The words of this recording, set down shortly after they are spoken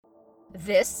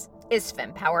This is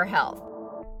FemPower Health.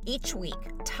 Each week,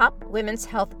 top women's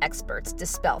health experts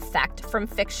dispel fact from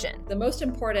fiction, The most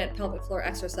important pelvic floor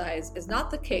exercise is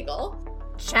not the Kegel.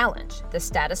 challenge the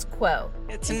status quo,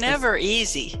 It's never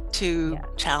easy to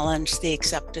challenge the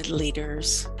accepted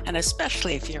leaders, and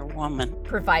especially if you're a woman.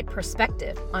 provide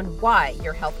perspective on why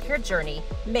your healthcare journey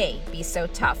may be so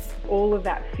tough, all of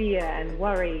that fear and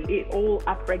worry, it all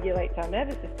upregulates our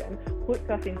nervous system, puts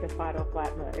us into fight or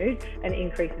flight mode, and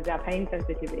increases our pain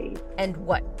sensitivity. and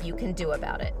what you can do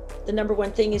about it. The number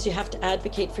one thing is you have to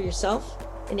advocate for yourself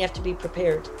and you have to be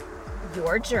prepared.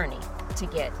 Your journey to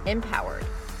get empowered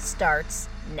starts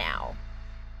now.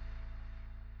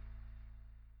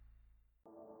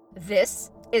 This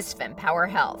is FemPower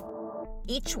Health.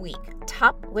 Each week,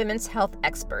 top women's health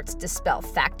experts dispel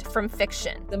fact from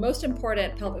fiction, The most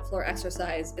important pelvic floor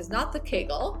exercise is not the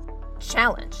Kegel.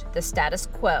 challenge the status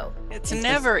quo, It's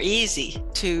never easy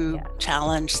to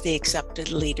challenge the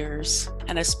accepted leaders,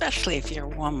 and especially if you're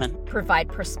a woman. provide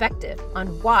perspective on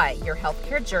why your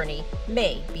healthcare journey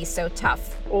may be so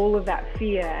tough, All of that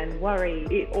fear and worry,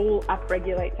 it all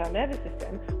upregulates our nervous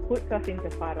system, puts us into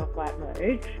fight or flight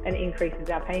mode, and increases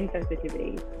our pain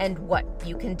sensitivity. and what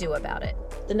you can do about it.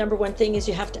 The number one thing is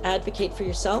you have to advocate for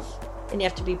yourself and you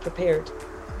have to be prepared.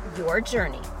 Your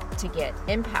journey to get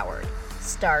empowered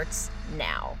starts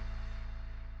now.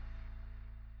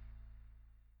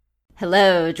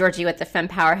 Hello, Georgie with the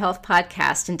FemPower Health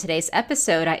Podcast. In today's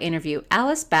episode, I interview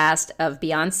Alice Bast of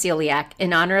Beyond Celiac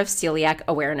in honor of Celiac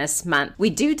Awareness Month.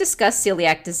 We do discuss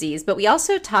celiac disease, but we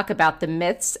also talk about the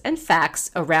myths and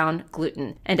facts around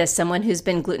gluten. And as someone who's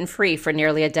been gluten-free for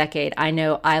nearly a decade, I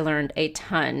know I learned a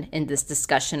ton in this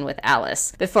discussion with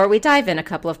Alice. Before we dive in, a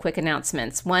couple of quick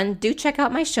announcements. One, do check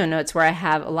out my show notes where I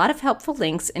have a lot of helpful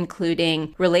links,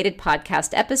 including related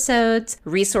podcast episodes,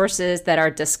 resources that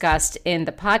are discussed in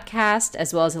the podcast,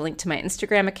 as well as a link to my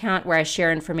Instagram account where I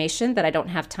share information that I don't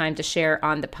have time to share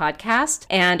on the podcast.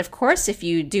 And of course, if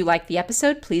you do like the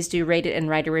episode, please do rate it and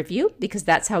write a review, because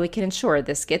that's how we can ensure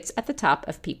this gets at the top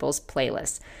of people's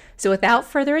playlists. So without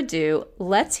further ado,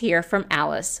 let's hear from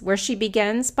Alice, where she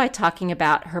begins by talking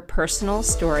about her personal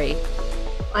story.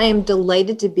 I am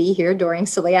delighted to be here during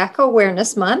Celiac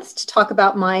Awareness Month to talk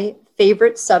about my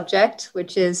favorite subject,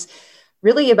 which is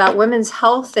really about women's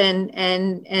health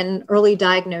and early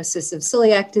diagnosis of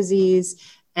celiac disease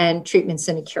and treatments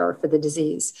and a cure for the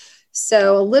disease.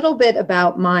 So a little bit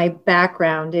about my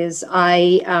background is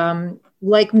I,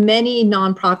 like many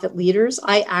nonprofit leaders,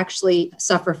 I actually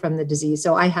suffer from the disease.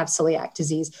 So I have celiac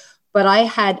disease, but I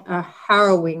had a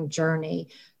harrowing journey.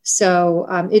 So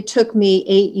it took me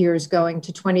 8 years going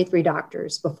to 23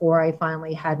 doctors before I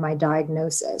finally had my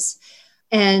diagnosis.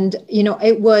 And,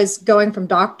 it was going from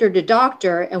doctor to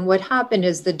doctor. And what happened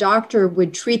is the doctor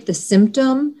would treat the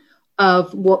symptom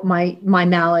of what my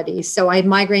malady. So I had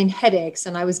migraine headaches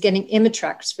and I was getting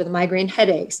Imitrex for the migraine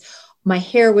headaches. My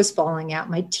hair was falling out.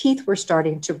 My teeth were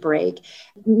starting to break.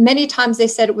 Many times they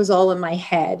said it was all in my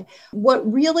head. What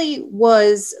really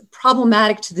was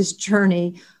problematic to this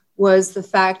journey was the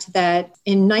fact that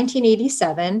in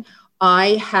 1987, I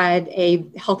had a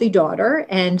healthy daughter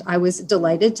and I was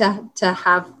delighted to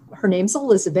have, her name's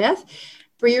Elizabeth.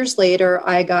 3 years later,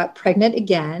 I got pregnant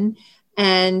again.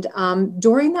 And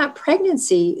during that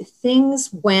pregnancy,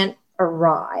 things went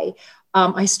awry.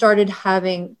 I started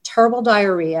having terrible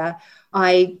diarrhea.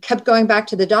 I kept going back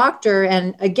to the doctor.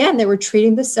 And again, they were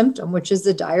treating the symptom, which is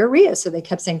the diarrhea. So they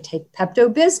kept saying, take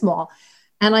Pepto-Bismol.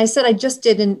 And I said, I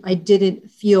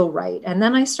didn't feel right. And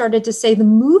then I started to say the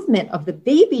movement of the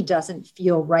baby doesn't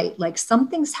feel right. Like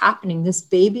something's happening. This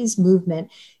baby's movement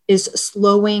is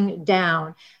slowing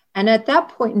down. And at that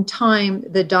point in time,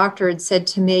 the doctor had said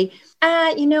to me,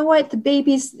 you know what,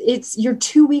 you're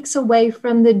 2 weeks away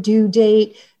from the due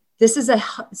date. This is a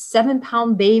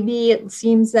 7-pound baby. It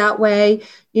seems that way.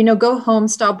 Go home,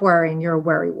 stop worrying. You're a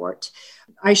worrywart.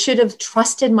 I should have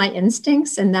trusted my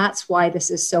instincts. And that's why this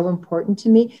is so important to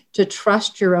me, to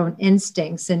trust your own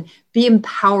instincts and be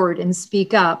empowered and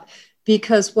speak up.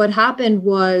 Because what happened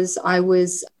was I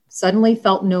suddenly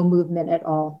felt no movement at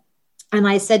all. And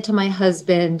I said to my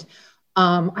husband,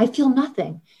 I feel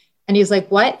nothing. And he's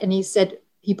like, what? And he said,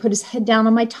 he put his head down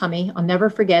on my tummy. I'll never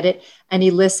forget it. And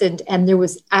he listened and there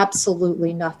was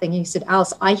absolutely nothing. He said,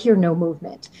 Alice, I hear no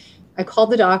movement. I called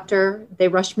the doctor. They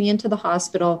rushed me into the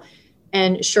hospital.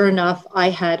 And sure enough, I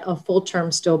had a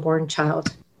full-term stillborn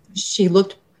child. She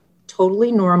looked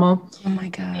totally normal. Oh my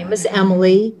God. Her name was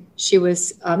Emily. She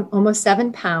was almost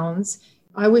 7 pounds.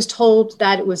 I was told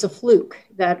that it was a fluke,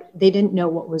 that they didn't know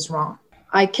what was wrong.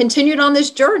 I continued on this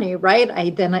journey, right?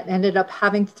 I ended up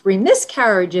having 3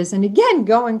 miscarriages, and again,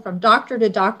 going from doctor to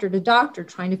doctor to doctor,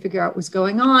 trying to figure out what was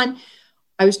going on.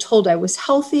 I was told I was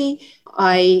healthy.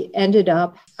 I ended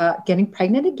up getting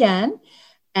pregnant again.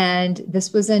 And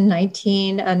this was in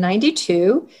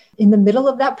 1992. In the middle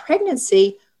of that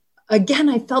pregnancy, again,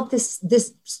 I felt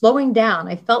this slowing down.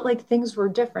 I felt like things were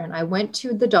different. I went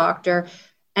to the doctor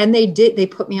and they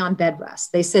put me on bed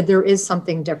rest. They said, there is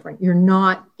something different.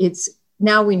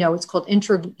 Now we know it's called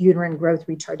intrauterine growth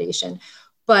retardation,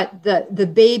 but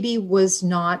the baby was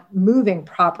not moving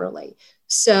properly.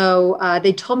 So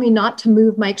they told me not to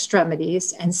move my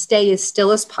extremities and stay as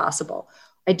still as possible.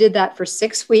 I did that for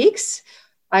 6 weeks.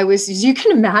 I was, as you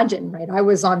can imagine, right? I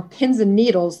was on pins and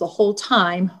needles the whole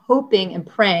time, hoping and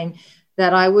praying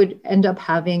that I would end up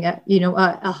having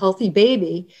a healthy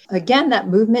baby. Again, that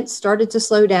movement started to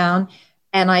slow down,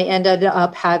 and I ended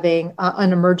up having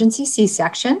an emergency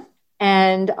C-section.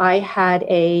 And I had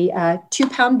a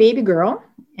 2-pound baby girl,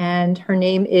 and her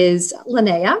name is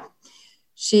Linnea.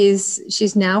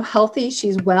 She's now healthy.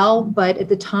 She's well, but at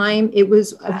the time it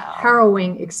was a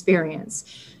harrowing experience.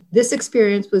 This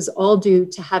experience was all due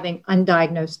to having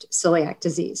undiagnosed celiac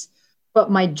disease. But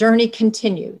my journey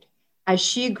continued. As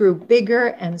she grew bigger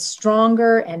and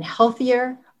stronger and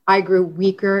healthier, I grew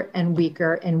weaker and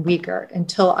weaker and weaker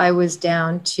until I was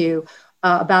down to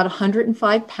about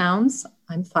 105 pounds.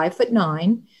 I'm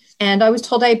 5'9". And I was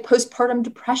told I had postpartum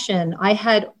depression. I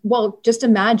had, just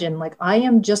imagine, like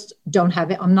don't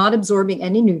have it. I'm not absorbing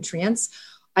any nutrients.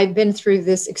 I've been through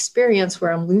this experience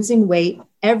where I'm losing weight.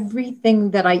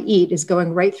 Everything that I eat is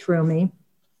going right through me.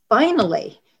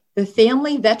 Finally, the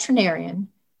family veterinarian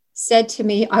said to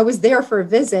me, I was there for a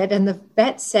visit, and the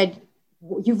vet said,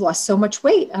 you've lost so much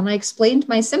weight. And I explained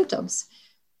my symptoms.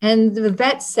 And the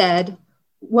vet said,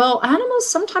 well, animals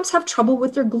sometimes have trouble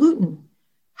with their gluten.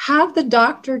 Have the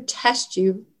doctor test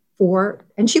you for,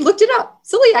 and she looked it up,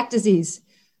 celiac disease.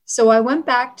 So I went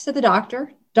back to the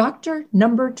doctor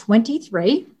number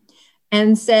 23,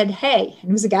 and said, hey, and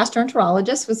it was a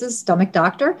gastroenterologist, was a stomach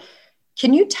doctor,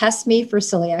 can you test me for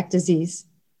celiac disease?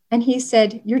 And he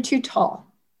said, you're too tall.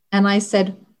 And I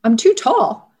said, I'm too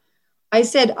tall. I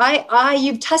said,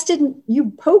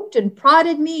 you poked and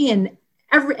prodded me and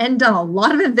done a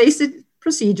lot of invasive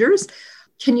procedures.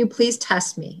 Can you please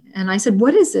test me? And I said,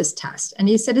 what is this test? And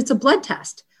he said, it's a blood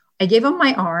test. I gave him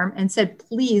my arm and said,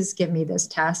 please give me this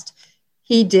test.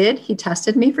 He did. He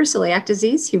tested me for celiac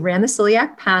disease. He ran the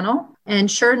celiac panel.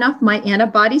 And sure enough, my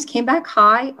antibodies came back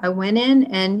high. I went in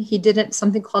and he did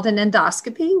something called an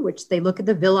endoscopy, which they look at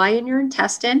the villi in your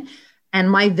intestine.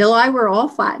 And my villi were all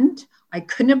flattened. I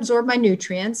couldn't absorb my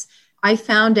nutrients. I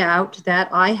found out that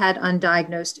I had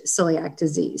undiagnosed celiac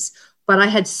disease. But I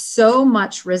had so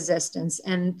much resistance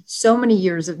and so many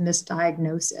years of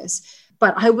misdiagnosis.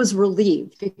 But I was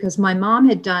relieved because my mom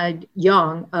had died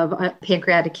young of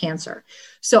pancreatic cancer.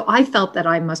 So I felt that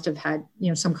I must have had,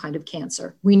 some kind of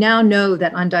cancer. We now know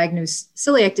that undiagnosed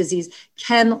celiac disease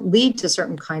can lead to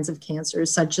certain kinds of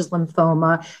cancers, such as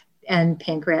lymphoma and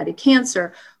pancreatic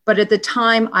cancer. But at the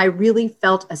time, I really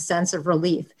felt a sense of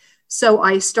relief. So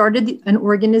I started an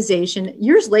organization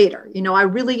years later.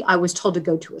 I was told to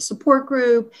go to a support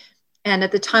group. And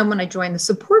at the time when I joined the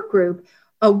support group,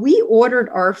 we ordered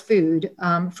our food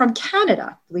from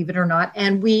Canada, believe it or not.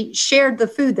 And we shared the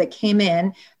food that came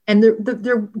in, and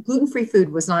their gluten-free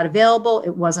food was not available.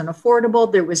 It wasn't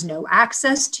affordable. There was no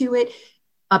access to it.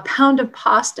 A pound of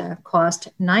pasta cost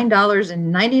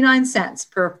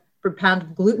 $9.99 per pound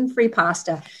of gluten-free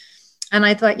pasta. And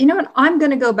I thought, I'm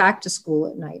going to go back to school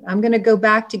at night. I'm going to go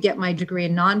back to get my degree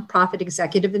in nonprofit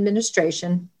executive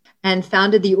administration, and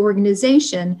founded the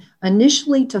organization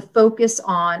initially to focus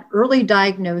on early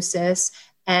diagnosis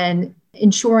and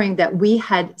ensuring that we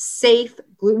had safe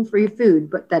gluten-free food,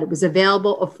 but that it was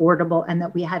available, affordable, and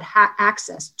that we had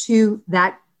access to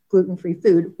that gluten-free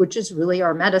food, which is really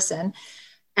our medicine.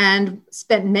 And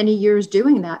spent many years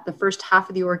doing that, the first half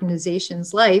of the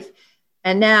organization's life.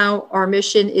 And now our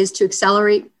mission is to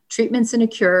accelerate treatments and a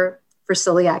cure for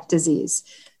celiac disease.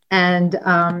 And,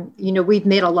 we've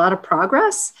made a lot of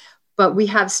progress, but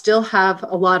we still have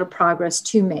a lot of progress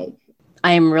to make.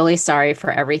 I am really sorry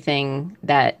for everything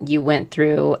that you went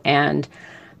through, and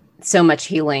so much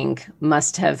healing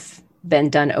must have been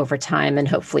done over time. And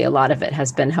hopefully a lot of it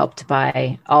has been helped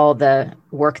by all the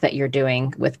work that you're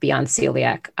doing with Beyond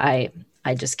Celiac. I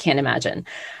just can't imagine.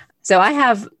 So I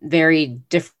have very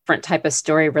different type of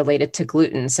story related to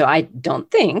gluten. So I don't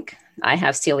think I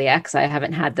have celiac because I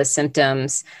haven't had the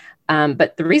symptoms.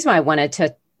 But the reason why I wanted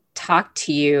to talk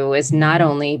to you is not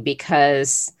only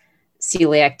because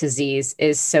celiac disease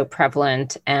is so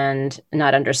prevalent and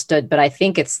not understood, but I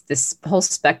think it's this whole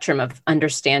spectrum of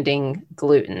understanding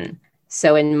gluten.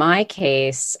 So in my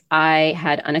case, I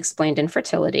had unexplained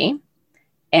infertility,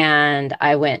 and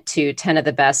I went to 10 of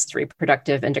the best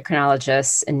reproductive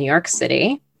endocrinologists in New York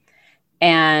City.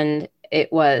 And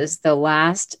it was the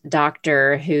last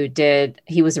doctor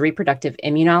he was a reproductive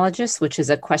immunologist, which is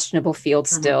a questionable field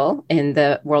still in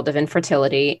the world of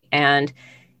infertility. And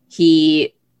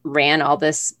he ran all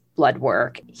this blood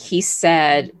work. He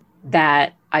said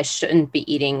that I shouldn't be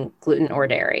eating gluten or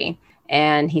dairy.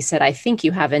 And he said, I think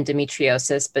you have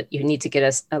endometriosis, but you need to get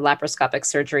a laparoscopic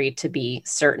surgery to be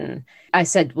certain. I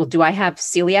said, well, do I have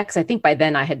celiac? Because I think by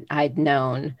then I'd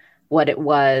known what it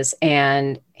was.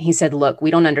 And he said, look,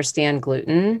 we don't understand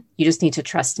gluten. You just need to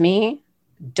trust me.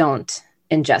 Don't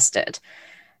ingest it.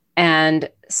 And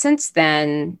since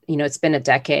then, it's been a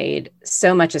decade,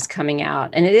 so much is coming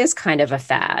out, and it is kind of a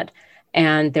fad.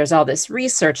 And there's all this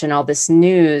research and all this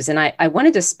news. And I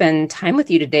wanted to spend time with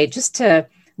you today just to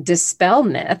dispel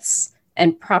myths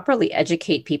and properly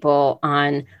educate people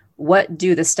on what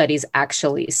do the studies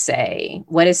actually say?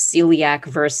 What is celiac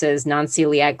versus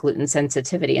non-celiac gluten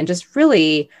sensitivity? And just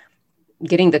really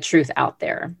getting the truth out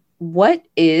there. What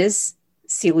is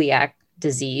celiac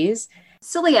disease?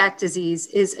 Celiac disease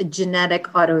is a genetic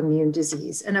autoimmune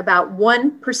disease, and about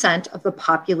 1% of the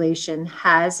population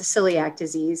has celiac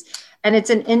disease, and it's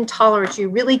an intolerance. You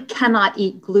really cannot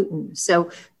eat gluten.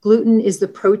 So gluten is the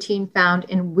protein found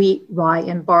in wheat, rye,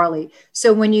 and barley.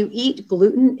 So when you eat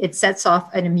gluten, it sets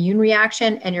off an immune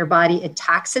reaction and your body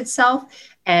attacks itself.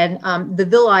 And the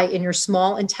villi in your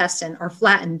small intestine are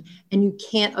flattened and you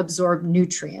can't absorb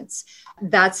nutrients.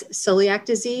 That's celiac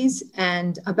disease.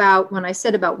 And when I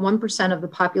said about 1% of the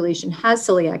population has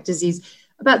celiac disease,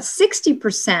 about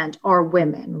 60% are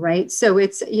women, right? So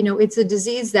it's a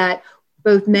disease that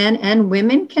both men and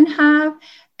women can have.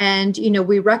 And,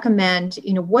 we recommend,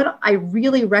 what I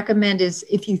really recommend is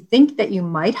if you think that you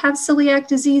might have celiac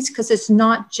disease, because it's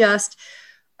not just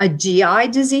a GI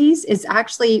disease, it's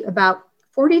actually about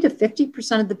 40 to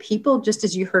 50% of the people, just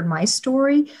as you heard my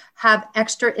story, have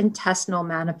extra intestinal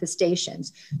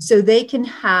manifestations. So they can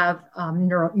have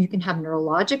you can have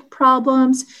neurologic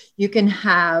problems, you can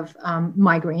have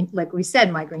migraine, like we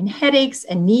said, migraine headaches,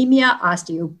 anemia,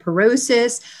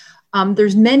 osteoporosis.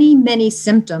 There's many, many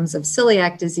symptoms of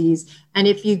celiac disease. And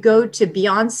if you go to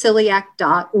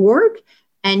beyondceliac.org,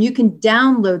 and you can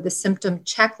download the symptom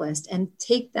checklist and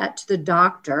take that to the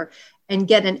doctor and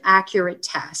get an accurate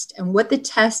test. And what the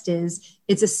test is,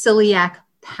 it's a celiac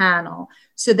panel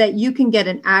so that you can get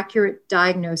an accurate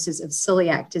diagnosis of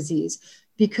celiac disease,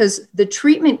 because the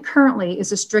treatment currently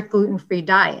is a strict gluten-free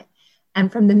diet.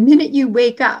 And from the minute you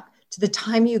wake up to the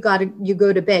time you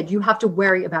go to bed, you have to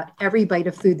worry about every bite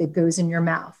of food that goes in your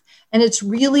mouth. And it's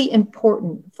really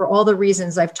important for all the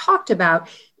reasons I've talked about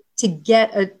to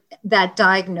get that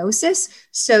diagnosis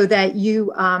so that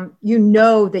you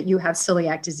know that you have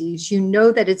celiac disease, you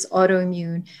know that it's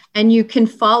autoimmune, and you can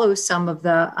follow some of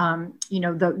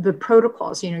the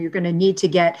protocols. You're going to need to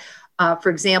get,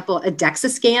 for example, a DEXA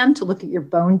scan to look at your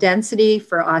bone density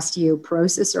for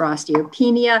osteoporosis or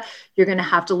osteopenia. You're going to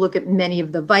have to look at many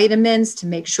of the vitamins to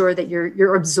make sure that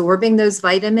you're absorbing those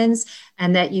vitamins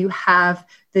and that you have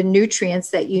the nutrients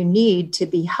that you need to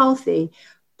be healthy.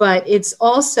 But it's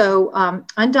also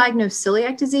undiagnosed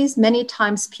celiac disease. Many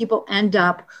times people end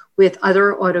up with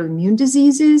other autoimmune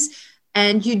diseases,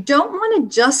 and you don't want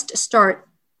to just start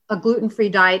a gluten-free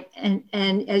diet. And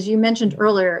as you mentioned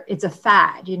earlier, it's a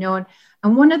fad, and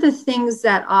one of the things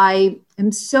that I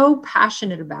am so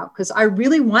passionate about, because I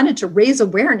really wanted to raise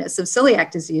awareness of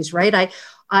celiac disease, right?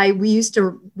 We used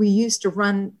to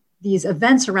run these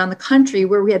events around the country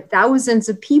where we had thousands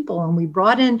of people, and we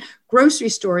brought in grocery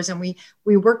stores, and we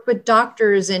worked with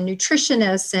doctors and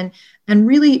nutritionists and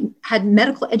really had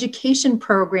medical education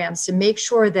programs to make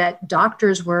sure that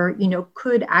doctors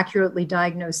could accurately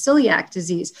diagnose celiac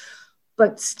disease.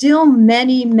 But still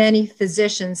many, many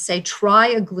physicians say, try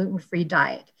a gluten-free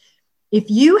diet.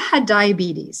 If you had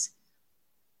diabetes,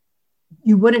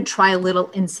 you wouldn't try a little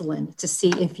insulin to see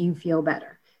if you feel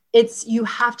better. You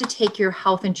have to take your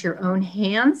health into your own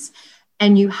hands,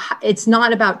 and it's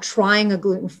not about trying a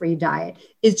gluten-free diet.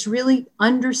 It's really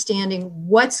understanding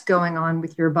what's going on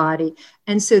with your body,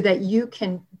 and so that you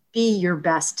can be your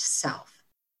best self.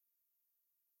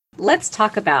 Let's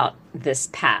talk about this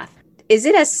path. Is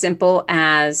it as simple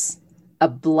as a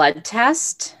blood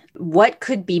test? What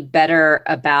could be better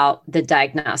about the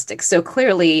diagnostics? So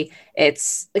clearly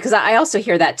it's, because I also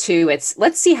hear that too. It's,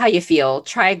 let's see how you feel.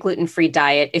 Try a gluten-free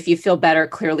diet. If you feel better,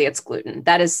 clearly it's gluten.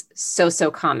 That is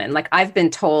so common. Like I've been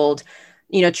told,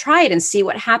 try it and see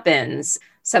what happens.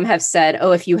 Some have said,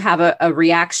 oh, if you have a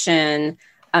reaction,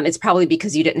 it's probably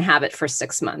because you didn't have it for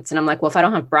 6 months. And I'm like, well, if I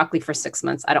don't have broccoli for 6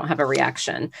 months, I don't have a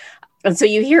reaction. And so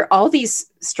you hear all these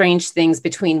strange things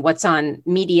between what's on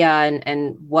media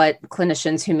and what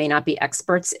clinicians who may not be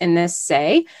experts in this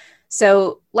say.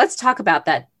 So let's talk about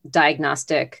that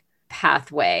diagnostic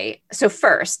pathway. So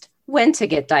first, when to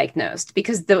get diagnosed,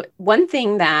 because the one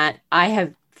thing that I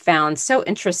have found so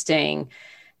interesting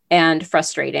and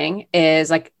frustrating is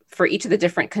like for each of the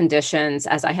different conditions,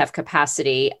 as I have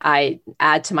capacity, I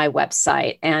add to my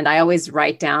website and I always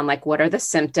write down like, what are the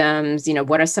symptoms?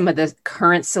 What are some of the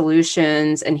current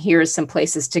solutions? And here's some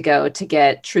places to go to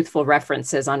get truthful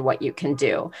references on what you can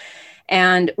do.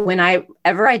 And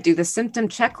whenever I do the symptom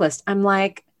checklist, I'm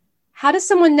like, how does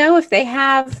someone know if they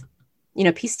have,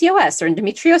 PCOS or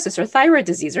endometriosis or thyroid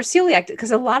disease or celiac?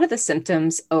 Because a lot of the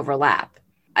symptoms overlap.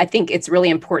 I think it's really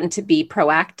important to be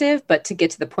proactive, but to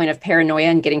get to the point of paranoia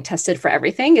and getting tested for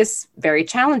everything is very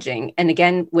challenging. And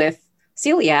again, with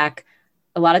celiac,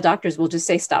 a lot of doctors will just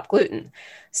say, stop gluten.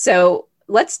 So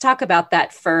let's talk about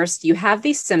that first. You have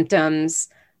these symptoms,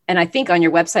 and I think on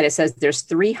your website, it says there's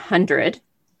 300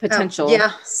 potential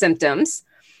symptoms.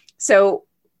 So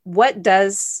what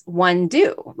does one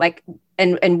do?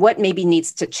 And what maybe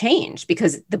needs to change?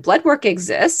 Because the blood work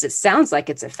exists. It sounds like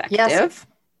it's effective. Yes.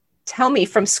 Tell me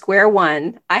from square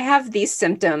one, I have these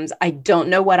symptoms. I don't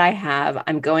know what I have.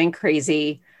 I'm going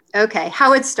crazy. Okay.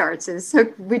 How it starts is,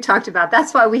 so we talked about,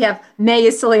 that's why we have May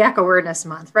is Celiac Awareness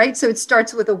Month, right? So it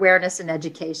starts with awareness and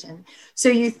education. So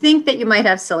you think that you might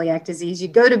have celiac disease, you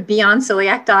go to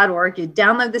beyondceliac.org, you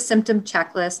download the symptom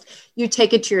checklist, you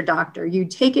take it to your doctor. You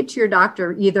take it to your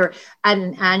doctor either at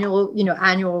an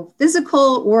annual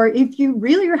physical, or if you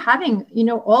really are having,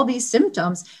 all these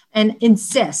symptoms, and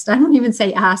insist, I don't even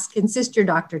say ask, insist your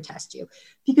doctor test you.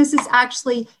 Because it's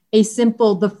actually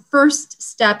the first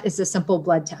step is a simple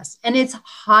blood test, and it's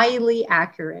highly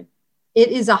accurate. It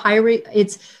is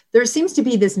there seems to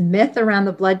be this myth around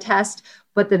the blood test,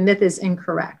 but the myth is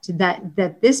incorrect,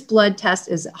 that this blood test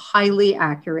is a highly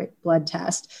accurate blood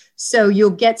test. So you'll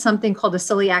get something called a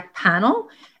celiac panel.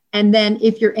 And then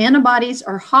if your antibodies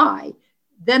are high,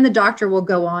 then the doctor will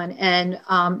go on and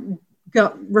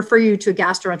refer you to a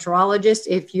gastroenterologist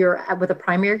if you're with a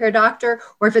primary care doctor,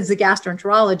 or if it's a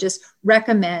gastroenterologist,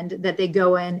 recommend that they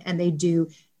go in and they do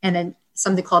then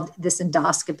something called this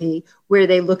endoscopy, where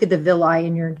they look at the villi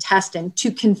in your intestine to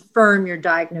confirm your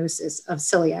diagnosis of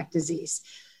celiac disease.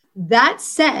 That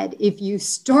said, if you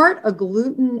start a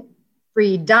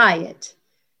gluten-free diet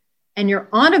and you're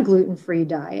on a gluten-free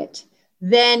diet,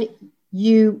 then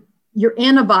your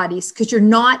antibodies, because you're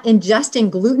not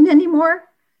ingesting gluten anymore,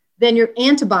 then your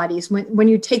antibodies, when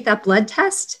you take that blood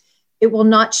test, it will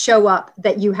not show up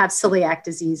that you have celiac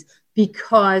disease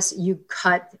because you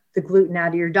cut the gluten out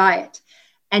of your diet.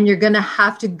 And you're going to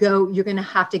have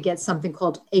to get something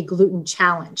called a gluten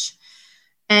challenge.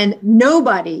 And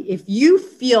if you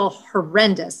feel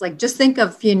horrendous, like just think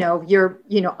of,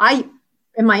 I,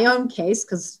 in my own case,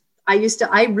 because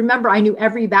I remember I knew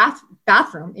every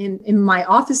bathroom in my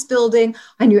office building.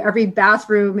 I knew every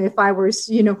bathroom if I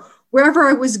was, wherever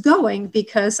I was going,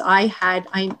 because I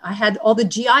had all the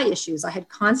GI issues. I had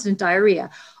constant diarrhea.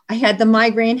 I had the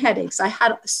migraine headaches. I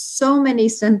had so many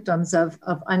symptoms of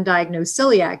undiagnosed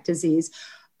celiac disease.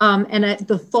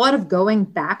 The thought of going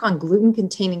back on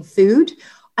gluten-containing food,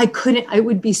 it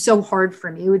would be so hard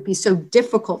for me. It would be so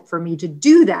difficult for me to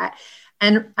do that.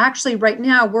 And actually right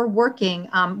now we're working,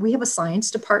 we have a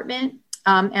science department,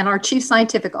 and our chief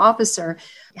scientific officer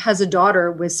has a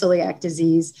daughter with celiac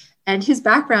disease. And his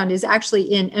background is actually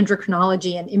in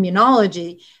endocrinology and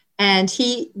immunology. And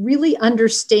he really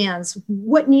understands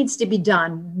what needs to be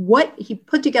done. He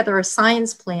put together a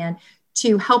science plan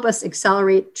to help us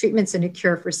accelerate treatments and a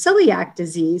cure for celiac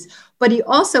disease. But he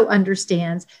also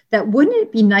understands that wouldn't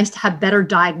it be nice to have better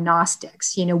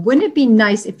diagnostics? Wouldn't it be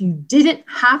nice if you didn't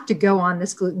have to go on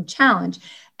this gluten challenge?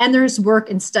 And there's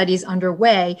work and studies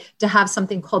underway to have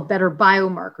something called better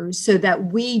biomarkers, so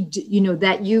that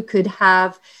that you could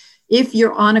have, if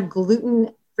you're on a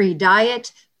gluten-free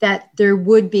diet, that there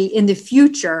would be in the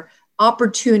future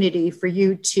opportunity for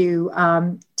you to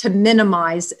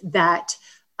minimize that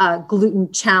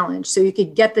gluten challenge, so you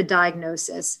could get the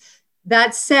diagnosis.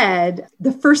 That said,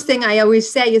 the first thing I always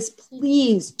say is,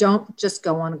 please don't just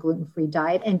go on a gluten-free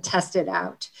diet and test it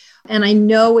out. And I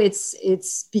know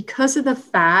it's because of the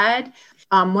fad.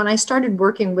 When I started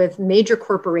working with major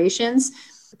corporations,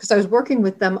 because I was working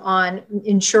with them on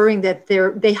ensuring that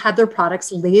they had their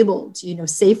products labeled,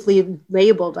 safely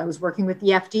labeled. I was working with the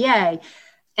FDA,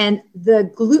 and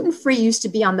the gluten-free used to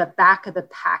be on the back of the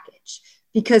package.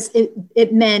 because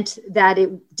it meant that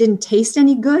it didn't taste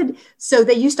any good. So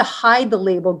they used to hide the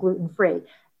label gluten-free.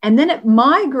 And then it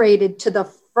migrated to the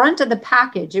front of the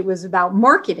package. It was about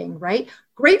marketing, right?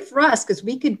 Great for us because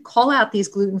we could call out these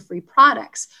gluten-free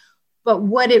products. But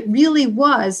what it really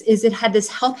was is it had this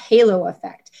health halo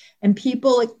effect, and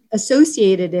people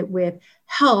associated it with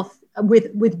health,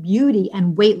 with beauty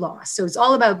and weight loss. So it's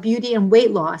all about beauty and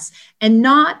weight loss and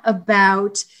not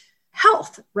about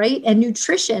health, right? And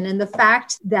nutrition, and the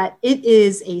fact that it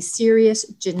is a serious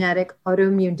genetic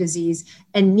autoimmune disease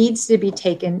and needs to be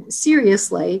taken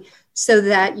seriously so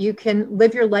that you can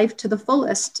live your life to the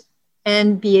fullest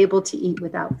and be able to eat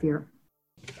without fear.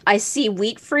 I see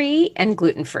wheat-free and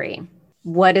gluten-free.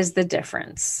 What is the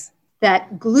difference?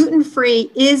 That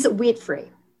gluten-free is wheat-free,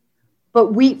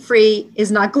 but wheat-free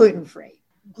is not gluten-free.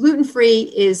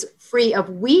 Gluten-free is free of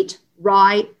wheat,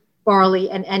 rye, barley,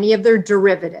 and any of their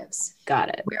derivatives. Got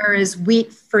it. Whereas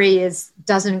wheat-free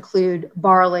doesn't include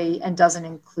barley and doesn't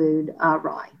include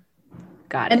rye.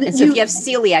 Got it. And so if you have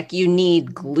celiac, you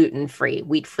need gluten-free.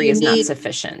 Wheat-free is not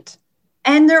sufficient.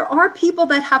 And there are people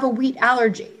that have a wheat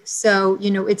allergy. So,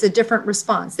 it's a different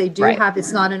response. They do have,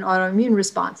 it's not an autoimmune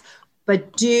response,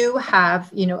 but do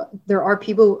have, there are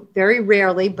people very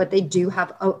rarely, but they do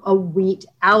have a wheat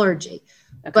allergy.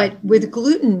 Okay. But with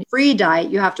gluten-free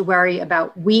diet, you have to worry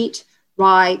about wheat,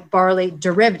 rye, barley,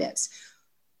 derivatives.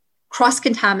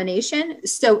 Cross-contamination.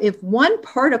 So if one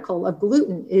particle of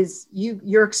gluten is,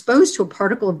 you're exposed to a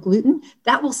particle of gluten,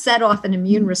 that will set off an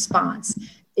immune response.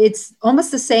 It's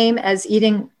almost the same as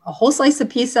eating a whole slice of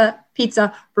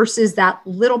pizza versus that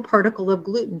little particle of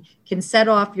gluten can set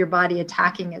off your body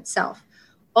attacking itself.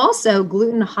 Also,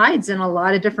 gluten hides in a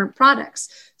lot of different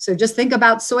products. So just think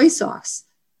about soy sauce.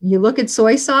 You look at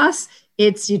soy sauce,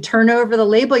 you turn over the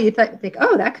label, you think,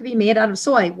 oh, that could be made out of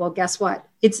soy. Well, guess what?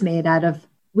 It's made out of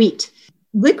wheat.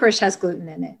 Licorice has gluten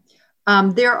in it.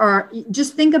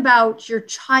 Just think about your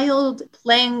child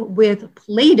playing with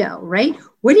Play-Doh, right?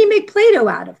 What do you make Play-Doh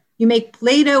out of? You make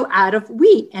Play-Doh out of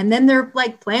wheat. And then they're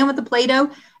like playing with the Play-Doh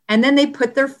and then they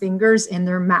put their fingers in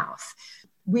their mouth.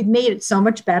 We've made it so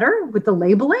much better with the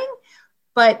labeling,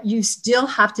 but you still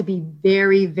have to be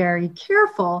very, very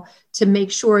careful to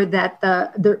make sure that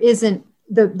there isn't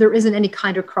any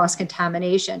kind of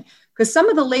cross-contamination. Because some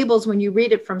of the labels, when you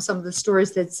read it from some of the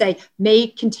stores that say may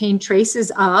contain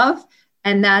traces of,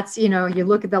 and that's, you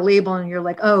look at the label and you're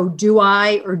like, oh, do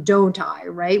I or don't I,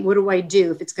 right? What do I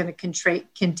do if it's going to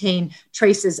contain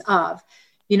traces of?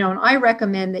 And I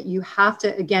recommend that you have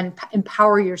to, again,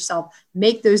 empower yourself,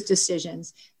 make those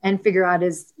decisions and figure out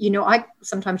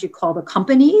sometimes you call the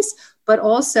companies, but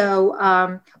also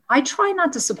I try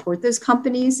not to support those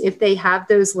companies if they have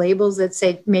those labels that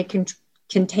say may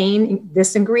contain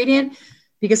this ingredient,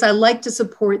 because I like to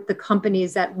support the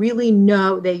companies that really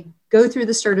know, they go through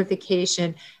the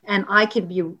certification, and I can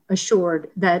be assured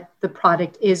that the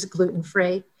product is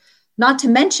gluten-free. Not to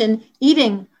mention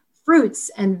eating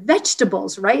fruits and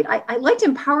vegetables, right? I like to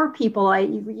empower people. I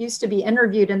used to be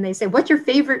interviewed and they say, what's your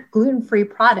favorite gluten-free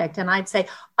product? And I'd say,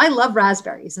 I love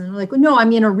raspberries. And they're like, well, no, I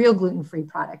mean a real gluten-free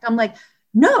product. I'm like,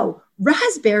 no,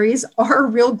 raspberries are a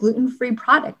real gluten-free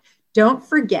product. Don't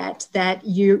forget that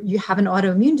you have an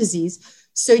autoimmune disease,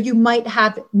 so you might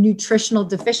have nutritional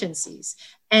deficiencies.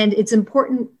 And it's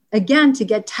important, again, to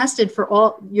get tested for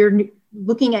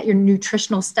looking at your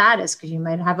nutritional status, because you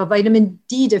might have a vitamin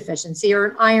D deficiency or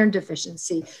an iron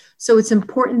deficiency. So it's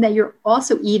important that you're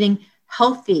also eating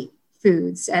healthy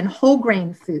foods and whole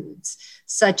grain foods,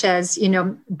 such as,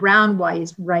 brown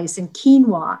rice and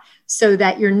quinoa, so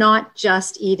that you're not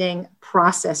just eating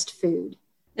processed food.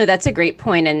 No, that's a great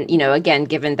point. And, again,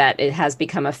 given that it has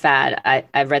become a fad,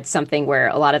 I read something where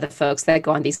a lot of the folks that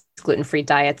go on these gluten-free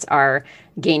diets are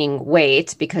gaining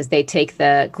weight because they take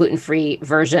the gluten-free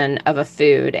version of a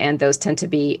food, and those tend to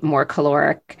be more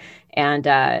caloric. And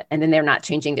then they're not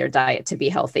changing their diet to be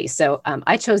healthy. So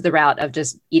I chose the route of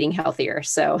just eating healthier.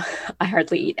 So I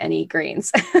hardly eat any grains.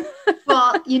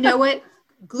 Well, you know what?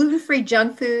 Gluten-free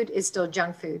junk food is still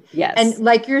junk food. Yes. And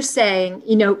like you're saying,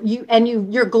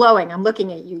 you're glowing. I'm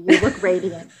looking at you. You look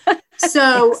radiant.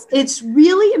 So it's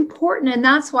really important. And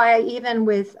that's why even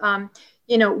with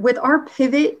our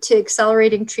pivot to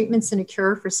accelerating treatments and a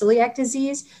cure for celiac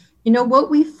disease, what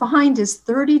we find is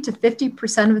 30 to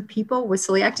 50% of the people with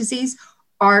celiac disease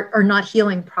are not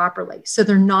healing properly. So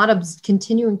they're not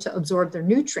continuing to absorb their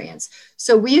nutrients.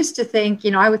 So we used to think,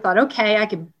 I would thought, okay,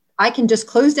 I can just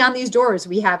close down these doors.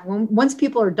 We have, once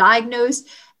people are diagnosed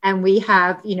and we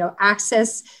have,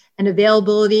 access and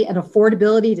availability and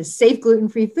affordability to safe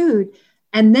gluten-free food,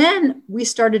 And then we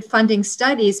started funding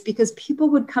studies because people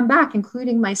would come back,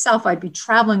 including myself. I'd be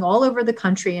traveling all over the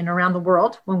country and around the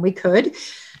world when we could,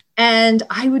 and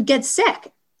I would get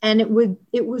sick. And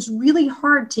it was really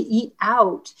hard to eat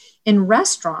out in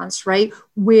restaurants, right?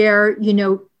 Where,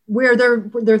 you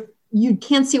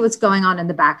can't see what's going on in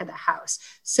the back of the house.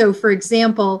 So for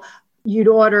example, you'd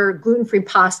order gluten-free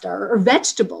pasta or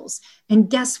vegetables. And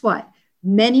guess what?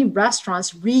 Many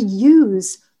restaurants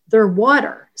reuse their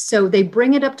water. So they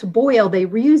bring it up to boil, they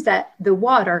reuse the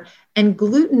water, and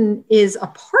gluten is a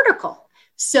particle.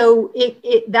 So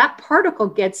that particle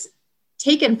gets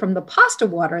taken from the pasta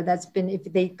water that's been, if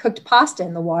they cooked pasta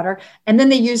in the water, and then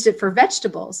they used it for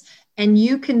vegetables. And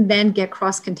you can then get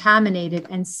cross-contaminated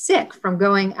and sick from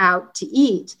going out to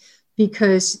eat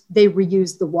because they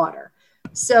reuse the water.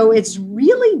 So it's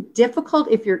really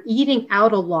difficult if you're eating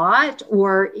out a lot,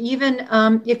 or even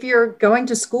if you're going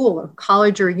to school or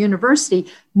college or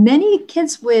university. Many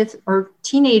kids or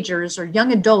teenagers or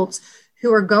young adults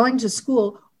who are going to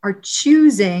school are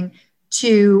choosing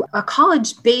to a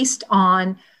college based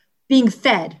on being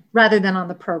fed rather than on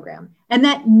the program. And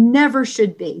that never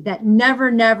should be. That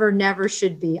never, never, never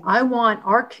should be. I want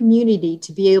our community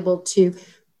to be able to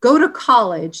go to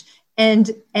college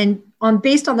and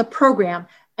based on the program,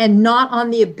 and not on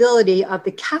the ability of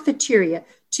the cafeteria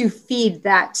to feed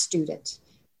that student.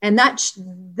 And that's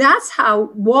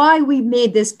why we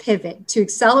made this pivot to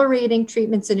accelerating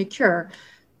treatments in a cure,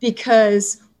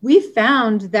 because we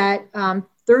found that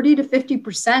 30 to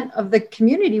 50% of the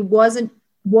community was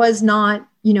not,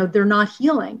 they're not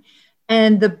healing.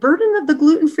 And the burden of the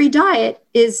gluten-free diet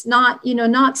is not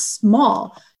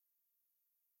small.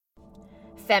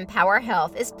 FemPower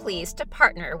Health is pleased to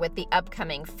partner with the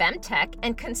upcoming FemTech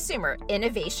and Consumer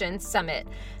Innovation Summit.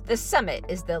 The summit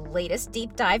is the latest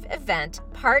deep dive event,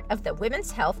 part of the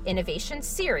Women's Health Innovation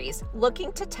Series,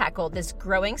 looking to tackle this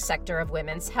growing sector of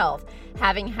women's health,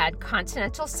 having had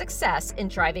continental success in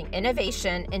driving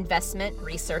innovation, investment,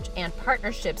 research, and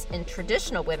partnerships in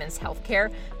traditional women's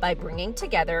healthcare by bringing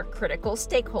together critical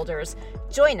stakeholders.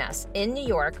 Join us in New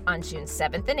York on June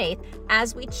 7th and 8th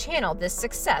as we channel this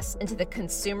success into the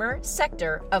consumer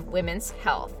sector of women's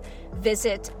health.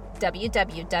 Visit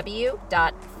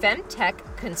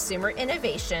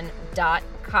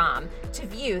www.femtechconsumerinnovation.com to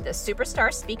view the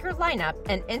superstar speaker lineup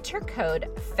and enter code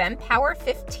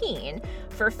FEMPOWER15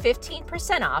 for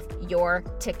 15% off your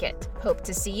ticket. Hope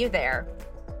to see you there.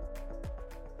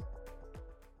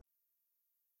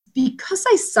 Because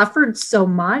I suffered so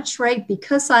much, right?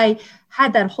 Because I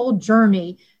had that whole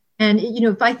journey. And,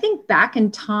 if I think back in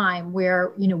time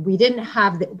where, I didn't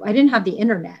have the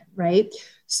internet, right?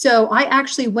 So I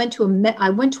actually went to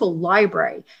a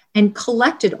library and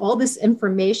collected all this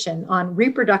information on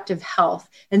reproductive health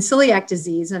and celiac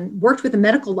disease, and worked with a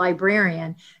medical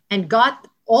librarian and got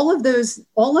all of those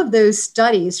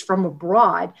studies from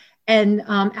abroad. And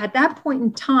at that point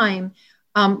in time,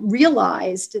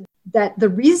 realized that the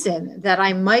reason that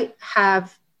I might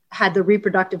have had the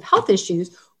reproductive health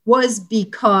issues was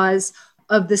because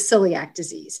of the celiac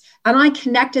disease. And I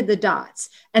connected the dots.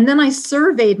 And then I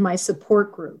surveyed my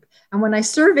support group. And when I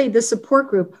surveyed the support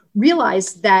group,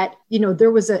 realized that,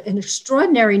 there was an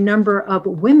extraordinary number of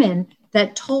women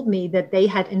that told me that they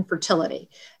had infertility.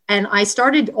 And I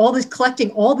started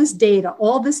collecting all this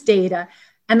data.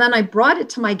 And then I brought it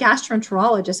to my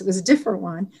gastroenterologist. It was a different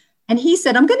one. And he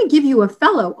said, I'm going to give you a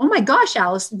fellow. Oh my gosh,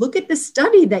 Alice, look at the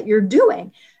study that you're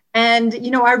doing. And,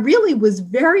 I really was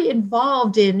very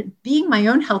involved in being my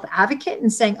own health advocate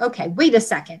and saying, okay, wait a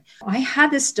second. I had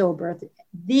this stillbirth,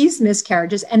 these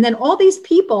miscarriages, and then all these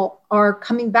people are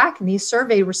coming back, and these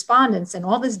survey respondents and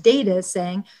all this data is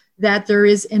saying that there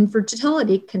is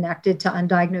infertility connected to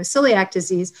undiagnosed celiac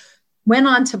disease. Went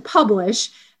on to publish,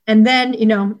 and then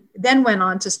went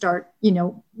on to start,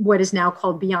 what is now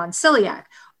called Beyond Celiac.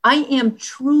 I am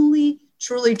truly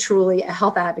a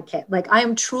health advocate. Like, I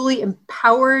am truly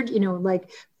empowered, like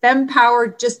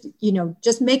FemPower,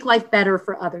 just make life better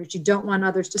for others. You don't want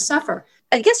others to suffer.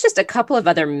 I guess just a couple of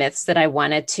other myths that I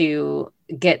wanted to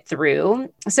get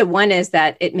through. So one is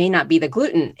that it may not be the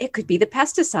gluten, it could be the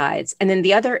pesticides. And then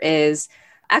the other is,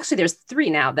 actually there's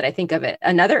three now that I think of it.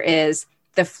 Another is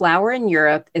the flour in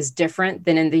Europe is different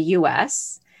than in the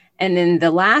US. And then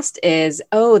the last is,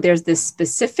 there's this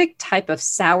specific type of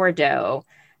sourdough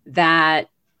that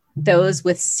those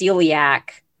with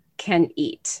celiac can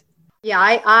eat. Yeah,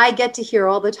 I get to hear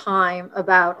all the time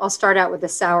about, I'll start out with the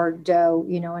sourdough,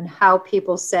 and how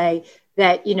people say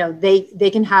that, they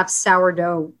can have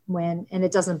sourdough and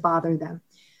it doesn't bother them.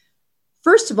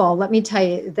 First of all, let me tell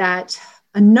you that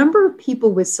a number of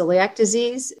people with celiac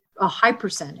disease, a high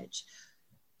percentage,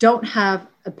 don't have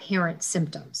apparent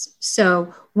symptoms.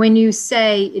 So when you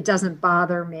say it doesn't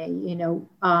bother me,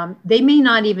 they may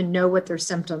not even know what their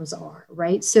symptoms are,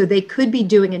 right? So they could be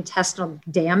doing intestinal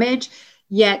damage,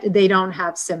 yet they don't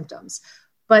have symptoms.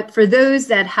 But for those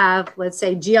that have, let's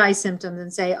say, GI symptoms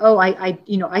and say, oh,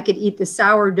 I could eat the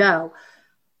sourdough,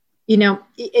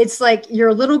 it's like you're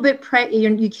a little bit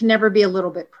you can never be a little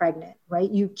bit pregnant,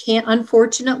 right? You can't,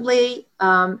 unfortunately,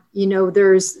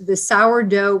 there's the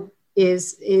sourdough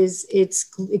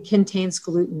it contains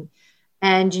gluten,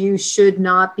 and you should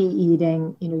not be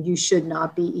eating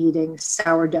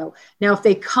sourdough. Now, if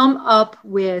they come up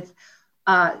with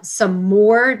some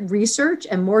more research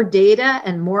and more data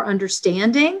and more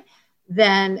understanding,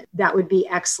 then that would be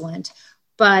excellent.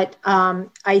 But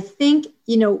I think,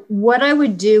 what I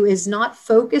would do is not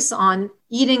focus on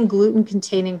eating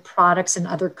gluten-containing products in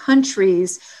other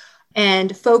countries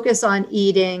and focus on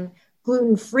eating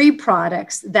gluten-free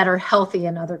products that are healthy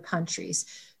in other countries.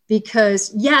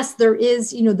 Because yes, we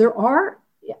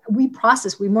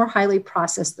more highly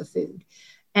process the food.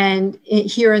 And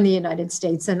here in the United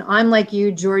States, and I'm like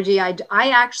you, Georgie, I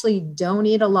actually don't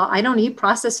eat I don't eat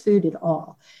processed food at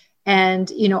all.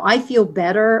 And, I feel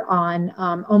better on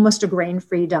almost a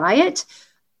grain-free diet.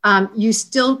 You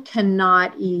still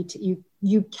cannot eat,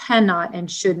 you cannot and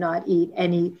should not eat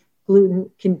any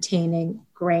gluten-containing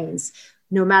grains,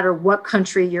 no matter what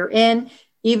country you're in,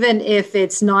 even if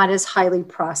it's not as highly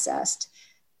processed.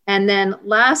 And then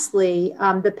lastly,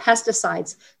 the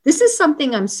pesticides. This is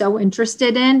something I'm so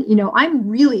interested in. I'm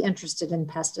really interested in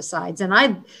pesticides, and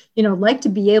I, like to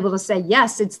be able to say,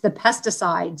 yes, it's the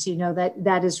pesticides,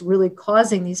 that is really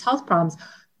causing these health problems.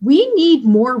 We need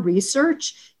more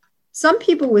research. Some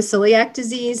people with celiac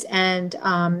disease and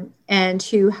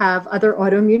who have other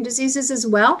autoimmune diseases as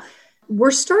well,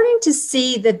 we're starting to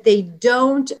see that they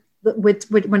don't,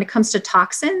 when it comes to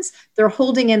toxins, they're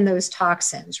holding in those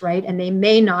toxins, right? And they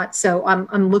may not. So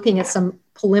I'm looking at some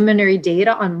preliminary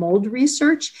data on mold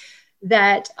research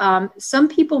that some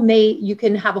people you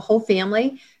can have a whole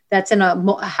family that's in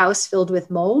a house filled with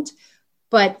mold,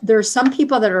 but there are some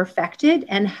people that are affected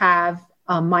and have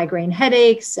migraine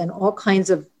headaches and all kinds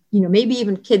of, maybe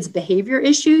even kids' behavior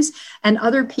issues, and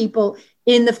other people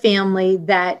in the family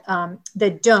that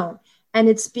don't. And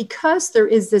it's because there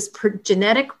is this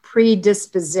genetic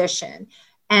predisposition.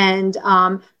 And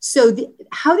so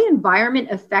how the environment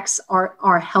affects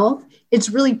our health, it's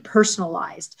really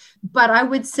personalized. But I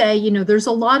would say, there's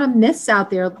a lot of myths out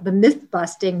there, the myth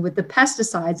busting with the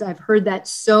pesticides. I've heard that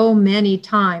so many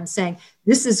times, saying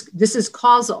this is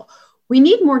causal. We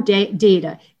need more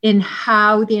data in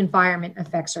how the environment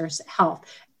affects our health.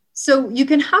 So you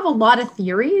can have a lot of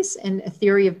theories, and a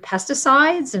theory of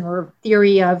pesticides or a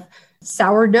theory of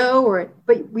sourdough,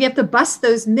 but we have to bust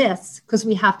those myths because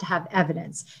we have to have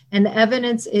evidence. And the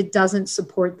evidence, it doesn't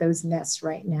support those myths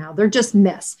right now. They're just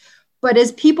myths. But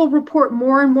as people report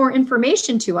more and more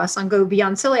information to us on Go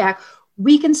Beyond Celiac,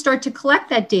 we can start to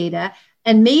collect that data.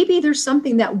 And maybe there's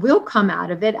something that will come out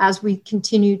of it as we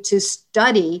continue to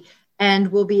study,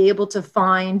 and we'll be able to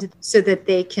find so that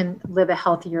they can live a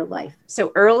healthier life.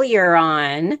 So earlier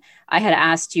on, I had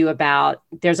asked you about,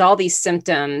 there's all these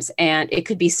symptoms and it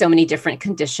could be so many different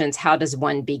conditions. How does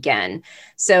one begin?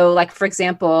 So like, for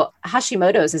example,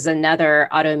 Hashimoto's is another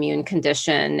autoimmune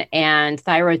condition, and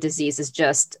thyroid disease is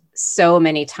just so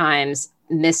many times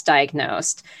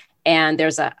misdiagnosed. And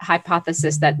there's a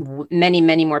hypothesis that many,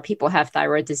 many more people have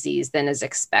thyroid disease than is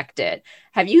expected.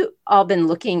 Have you all been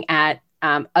looking at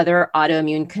other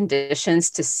autoimmune conditions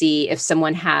to see if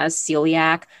someone has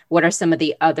celiac? What are some of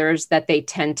the others that they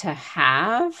tend to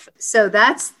have? So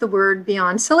that's the word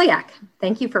beyond celiac.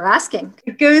 Thank you for asking.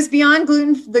 It goes beyond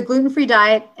the gluten-free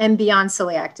diet and beyond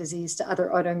celiac disease to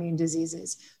other autoimmune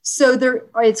diseases. So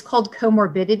it's called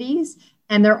comorbidities,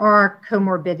 and there are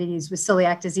comorbidities with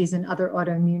celiac disease and other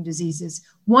autoimmune diseases.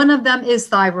 One of them is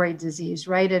thyroid disease,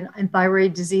 right? And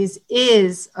thyroid disease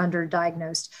is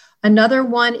underdiagnosed. Another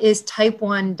one is type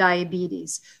 1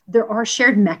 diabetes. There are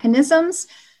shared mechanisms.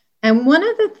 And one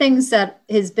of the things that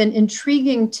has been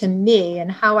intriguing to me,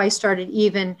 and how I started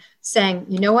even saying,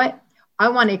 you know what, I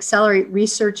want to accelerate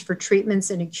research for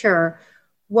treatments and a cure,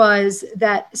 was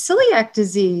that celiac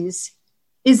disease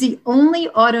is the only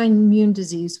autoimmune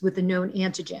disease with a known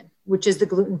antigen, which is the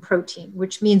gluten protein,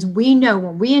 which means we know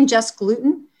when we ingest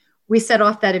gluten, we set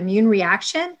off that immune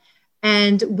reaction.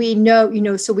 And we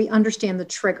know, so we understand the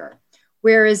trigger.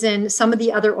 Whereas in some of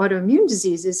the other autoimmune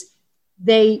diseases,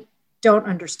 they don't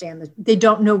understand they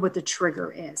don't know what the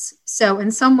trigger is. So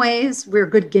in some ways, we're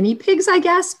good guinea pigs, I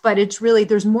guess, but it's really,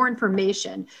 there's more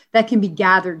information that can be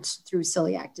gathered through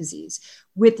celiac disease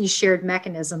with these shared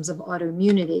mechanisms of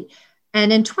autoimmunity.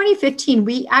 And in 2015,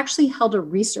 we actually held a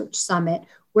research summit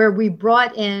where we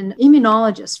brought in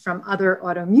immunologists from other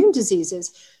autoimmune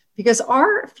diseases, because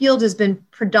our field has been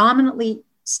predominantly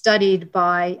studied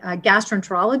by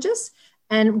gastroenterologists.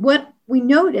 And what we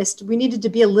noticed, we needed to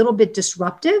be a little bit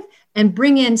disruptive and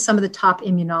bring in some of the top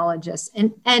immunologists.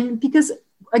 And because,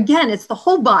 again, it's the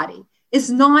whole body. It's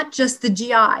not just the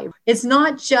GI. It's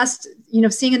not just,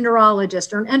 seeing a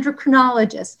neurologist or an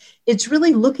endocrinologist. It's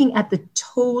really looking at the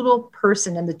total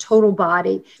person and the total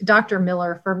body. Dr.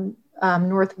 Miller from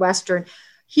Northwestern,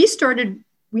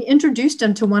 we introduced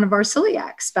him to one of our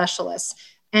celiac specialists,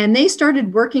 and they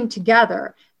started working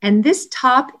together. And this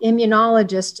top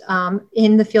immunologist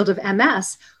in the field of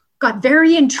MS got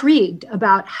very intrigued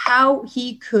about how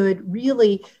he could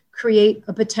really create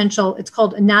a potential, it's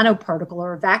called a nanoparticle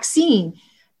or a vaccine,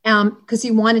 because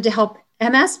he wanted to help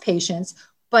MS patients,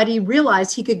 but he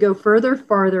realized he could go further,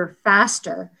 farther,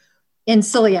 faster in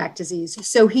celiac disease.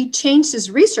 So he changed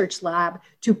his research lab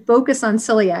to focus on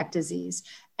celiac disease.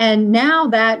 And now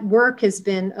that work has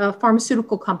been, a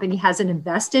pharmaceutical company hasn't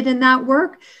invested in that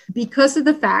work because of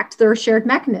the fact there are shared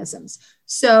mechanisms.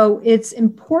 So it's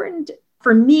important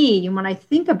for me, when I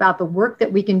think about the work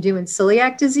that we can do in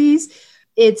celiac disease,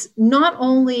 it's not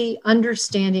only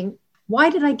understanding,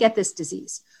 why did I get this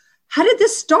disease? How did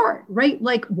this start, right?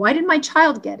 Like, why did my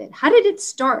child get it? How did it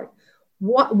start?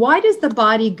 Why does the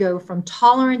body go from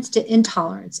tolerance to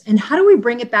intolerance? And how do we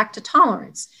bring it back to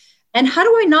tolerance? And how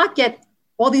do I not get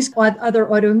all these other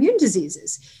autoimmune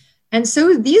diseases? And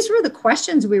so these were the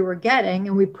questions we were getting,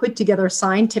 and we put together a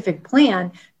scientific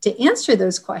plan to answer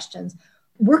those questions,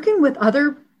 working with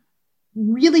other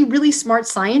really, really smart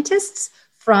scientists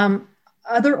from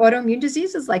other autoimmune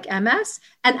diseases like MS,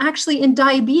 and actually in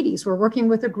diabetes. We're working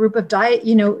with a group of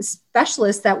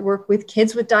specialists that work with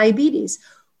kids with diabetes.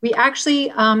 We actually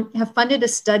have funded a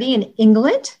study in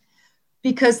England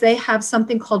because they have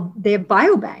something called, they have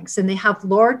biobanks, and they have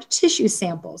large tissue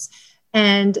samples.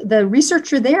 And the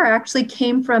researcher there actually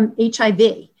came from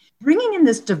HIV. Bringing in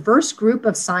this diverse group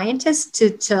of scientists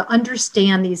to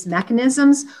understand these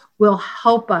mechanisms will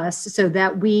help us so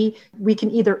that we can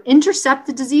either intercept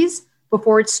the disease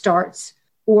before it starts,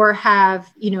 or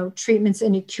have, treatments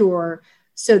and a cure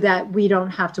so that we don't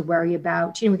have to worry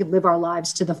about, we can live our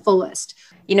lives to the fullest.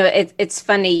 It's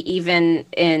funny, even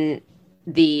in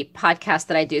the podcast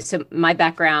that I do. So my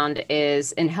background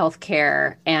is in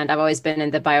healthcare, and I've always been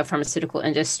in the biopharmaceutical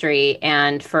industry.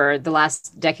 And for the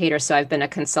last decade or so, I've been a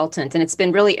consultant. And it's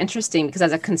been really interesting because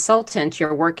as a consultant,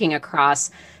 you're working across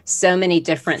so many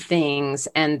different things,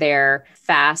 and they're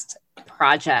fast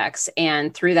projects.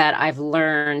 And through that, I've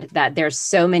learned that there's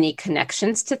so many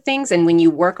connections to things. And when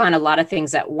you work on a lot of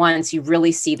things at once, you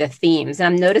really see the themes. And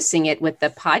I'm noticing it with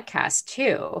the podcast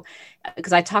too,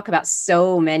 because I talk about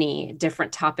so many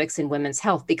different topics in women's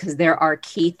health because there are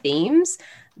key themes.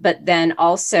 But then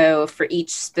also for each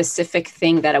specific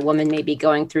thing that a woman may be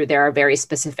going through, there are very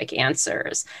specific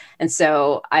answers. And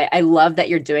so I love that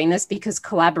you're doing this, because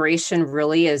collaboration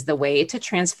really is the way to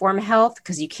transform health,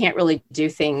 because you can't really do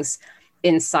things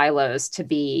in silos to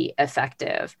be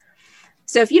effective.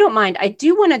 So if you don't mind, I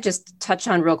do want to just touch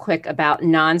on real quick about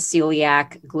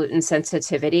non-celiac gluten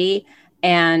sensitivity.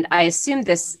 And I assume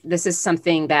this is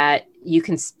something that you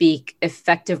can speak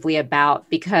effectively about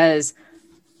because,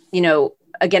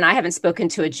 again, I haven't spoken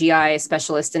to a GI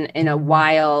specialist in a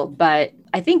while, but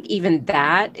I think even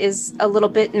that is a little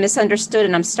bit misunderstood.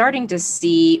 And I'm starting to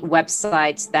see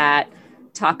websites that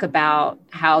talk about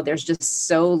how there's just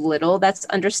so little that's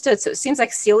understood. So it seems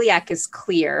like celiac is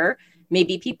clear.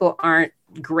 Maybe people aren't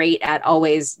great at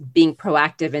always being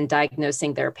proactive in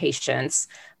diagnosing their patients.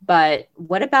 But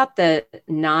what about the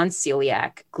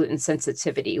non-celiac gluten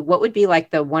sensitivity? What would be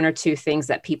like the one or two things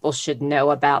that people should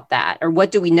know about that? Or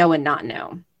what do we know and not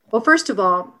know? Well, first of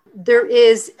all,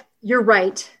 you're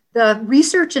right. The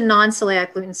research in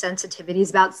non-celiac gluten sensitivity is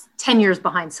about 10 years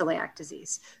behind celiac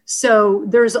disease. So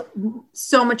there's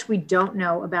so much we don't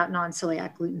know about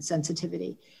non-celiac gluten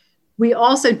sensitivity. We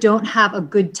also don't have a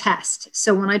good test.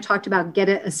 So when I talked about get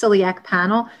a celiac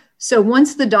panel, so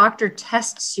once the doctor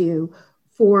tests you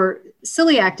for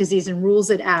celiac disease and rules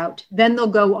it out, then they'll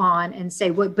go on and say,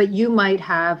 but you might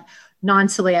have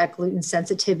non-celiac gluten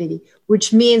sensitivity,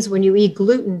 which means when you eat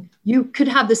gluten, you could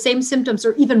have the same symptoms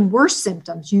or even worse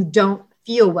symptoms. You don't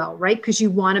feel well, right? Because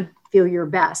you want to feel your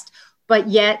best, but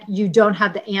yet you don't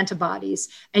have the antibodies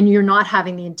and you're not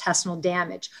having the intestinal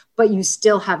damage, but you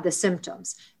still have the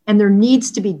symptoms. And there needs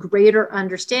to be greater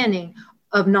understanding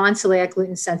of non-celiac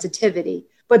gluten sensitivity,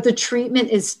 but the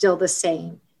treatment is still the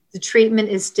same. The treatment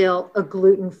is still a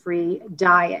gluten-free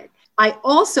diet. I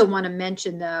also want to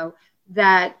mention, though,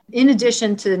 that in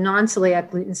addition to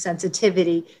non-celiac gluten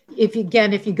sensitivity, if you go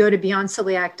to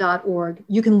beyondceliac.org,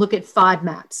 you can look at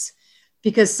FODMAPs,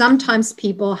 because sometimes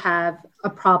people have a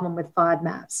problem with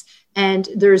FODMAPs. And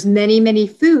there's many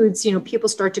foods, people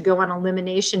start to go on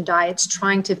elimination diets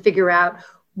trying to figure out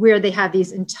where they have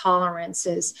these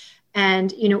intolerances.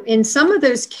 And, in some of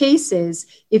those cases,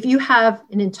 if you have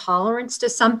an intolerance to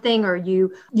something, or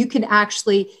you can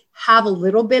actually have a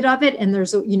little bit of it, and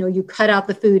there's you cut out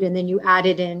the food and then you add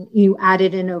it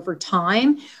in over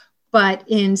time. But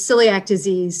in celiac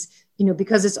disease,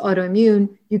 because it's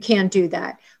autoimmune, you can't do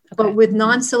that. Okay. But with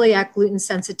non-celiac gluten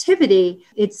sensitivity,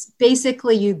 it's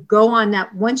basically you go on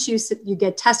that once you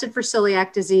get tested for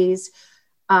celiac disease,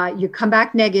 you come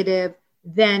back negative,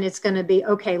 then it's going to be,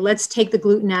 okay, let's take the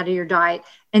gluten out of your diet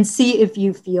and see if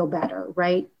you feel better,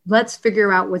 right? Let's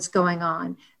figure out what's going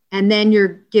on. And then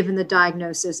you're given the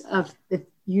diagnosis of, if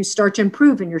you start to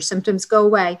improve and your symptoms go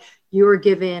away, you're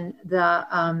given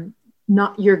the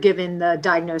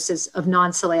diagnosis of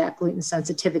non-celiac gluten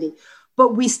sensitivity.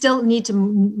 But we still need to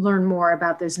learn more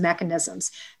about those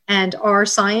mechanisms. And our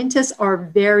scientists are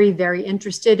very, very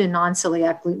interested in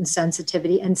non-celiac gluten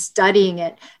sensitivity and studying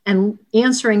it and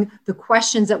answering the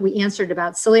questions that we answered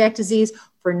about celiac disease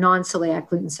for non-celiac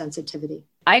gluten sensitivity.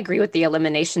 I agree with the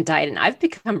elimination diet, and I've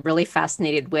become really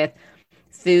fascinated with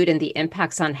food and the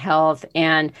impacts on health.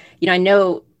 And, I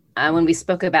know when we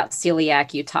spoke about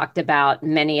celiac, you talked about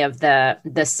many of the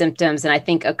symptoms. And I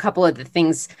think a couple of the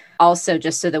things also,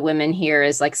 just so the women here,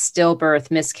 is like stillbirth,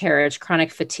 miscarriage,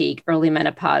 chronic fatigue, early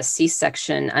menopause,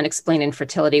 C-section, unexplained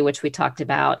infertility, which we talked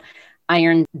about,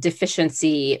 iron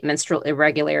deficiency, menstrual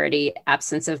irregularity,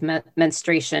 absence of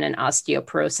menstruation, and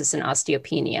osteoporosis and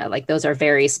osteopenia. Like those are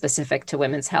very specific to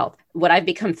women's health. What I've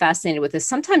become fascinated with is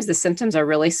sometimes the symptoms are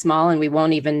really small and we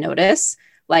won't even notice.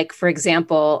 Like, for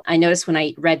example, I notice when I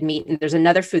eat red meat, and there's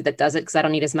another food that does it because I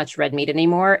don't eat as much red meat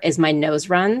anymore, is my nose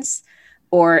runs.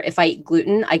 Or if I eat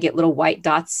gluten, I get little white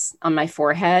dots on my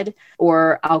forehead,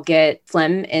 or I'll get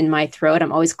phlegm in my throat.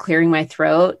 I'm always clearing my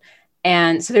throat.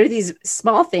 And so there are these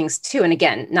small things too. And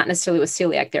again, not necessarily with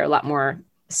celiac, they're a lot more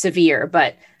severe,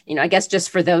 but I guess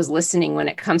just for those listening, when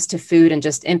it comes to food and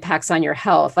just impacts on your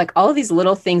health, like all of these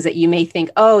little things that you may think,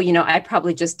 oh, I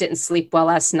probably just didn't sleep well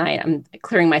last night, I'm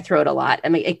clearing my throat a lot. I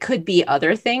mean, it could be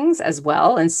other things as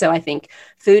well. And so I think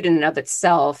food in and of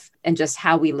itself and just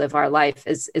how we live our life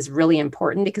is really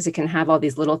important, because it can have all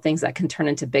these little things that can turn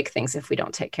into big things if we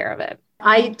don't take care of it.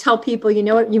 I tell people,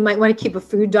 what, you might want to keep a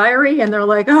food diary, and they're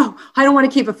like, oh, I don't want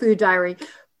to keep a food diary.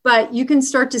 But you can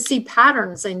start to see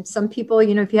patterns. And some people,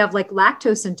 if you have like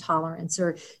lactose intolerance,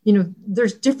 or,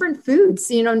 there's different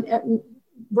foods,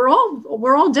 we're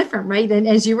all different, right? And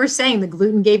as you were saying, the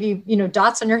gluten gave you,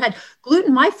 dots on your head.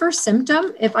 Gluten, my first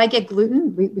symptom, if I get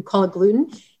gluten, we call it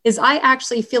gluten, is I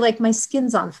actually feel like my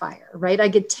skin's on fire, right? I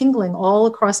get tingling all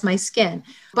across my skin.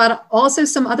 But also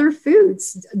some other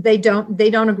foods, they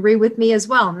don't agree with me as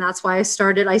well. And that's why I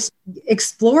started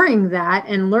exploring that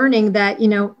and learning that,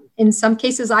 in some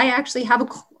cases, I actually have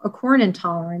a corn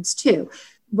intolerance too.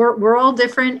 We're all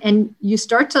different. And you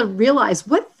start to realize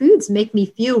what foods make me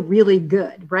feel really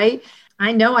good, right?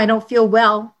 I know I don't feel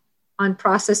well on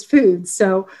processed foods.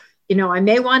 So, I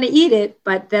may want to eat it,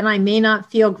 but then I may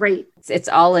not feel great. It's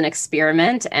all an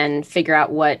experiment, and figure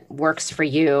out what works for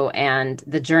you. And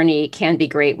the journey can be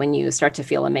great when you start to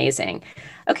feel amazing.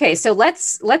 Okay, so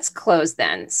let's close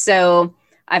then. So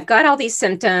I've got all these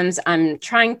symptoms. I'm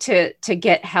trying to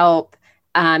get help.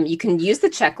 You can use the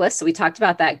checklist. So we talked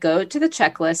about that. Go to the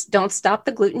checklist. Don't stop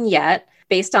the gluten yet,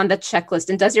 based on the checklist.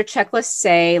 And does your checklist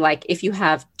say, like, if you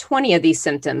have 20 of these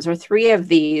symptoms or 3 of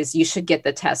these, you should get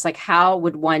the test? Like, how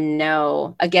would one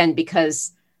know? Again,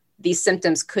 because these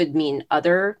symptoms could mean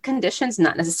other conditions,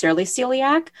 not necessarily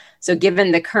celiac. So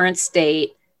given the current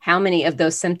state, how many of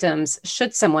those symptoms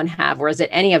should someone have, or is it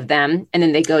any of them? And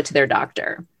then they go to their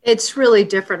doctor. It's really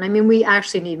different. I mean, we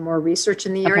actually need more research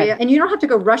in the area. And you don't have to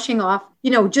go rushing off,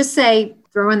 just say,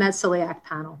 throw in that celiac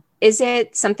panel. Is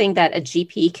it something that a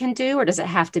GP can do, or does it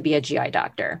have to be a GI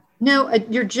doctor? No,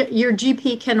 your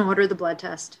GP can order the blood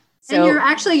test. So, and your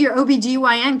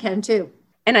OBGYN can too.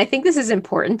 And I think this is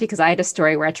important, because I had a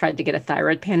story where I tried to get a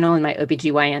thyroid panel and my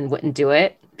OBGYN wouldn't do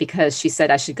it, because she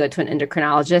said I should go to an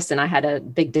endocrinologist. And I had a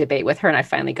big debate with her, and I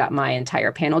finally got my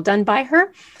entire panel done by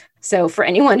her. So for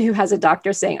anyone who has a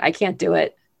doctor saying, I can't do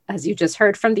it, as you just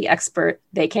heard from the expert,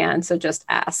 they can. So just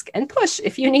ask and push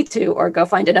if you need to, or go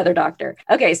find another doctor.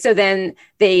 Okay, so then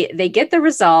they get the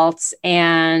results,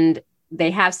 and they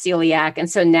have celiac. And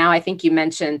so now I think you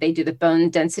mentioned they do the bone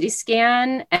density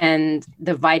scan and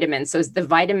the vitamin. So is the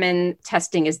vitamin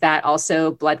testing, is that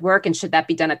also blood work? And should that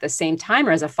be done at the same time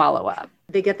or as a follow-up?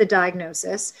 They get the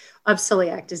diagnosis of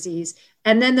celiac disease.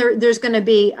 And then there's going to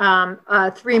be a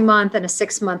 3-month and a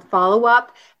 6-month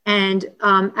follow-up. And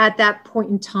at that point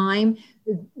in time,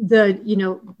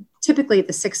 typically at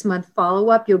the 6-month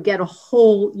follow-up, you'll get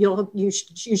you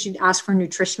should ask for a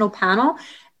nutritional panel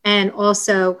and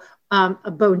also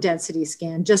a bone density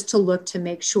scan, just to look to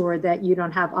make sure that you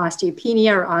don't have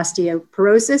osteopenia or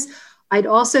osteoporosis. I'd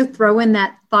also throw in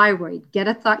that thyroid. Get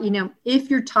a thought, if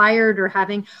you're tired or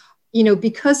having,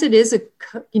 because it is a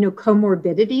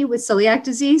comorbidity with celiac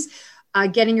disease,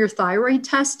 getting your thyroid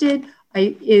tested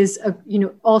is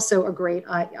also a great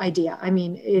idea. I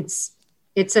mean, it's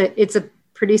a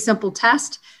pretty simple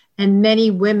test, and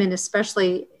many women,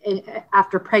 especially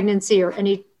after pregnancy or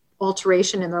any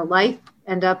alteration in their life,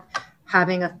 end up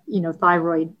having a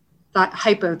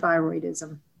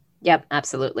hypothyroidism. Yep,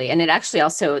 absolutely. And it actually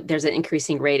also, there's an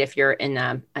increasing rate if you're in,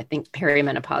 I think,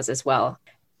 perimenopause as well.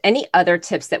 Any other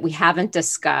tips that we haven't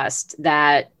discussed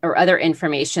or other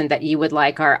information that you would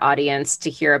like our audience to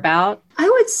hear about? I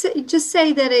would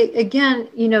say that, again,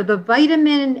 the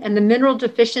vitamin and the mineral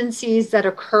deficiencies that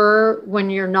occur when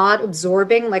you're not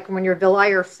absorbing, like when your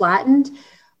villi are flattened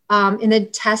in the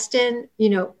intestine,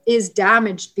 is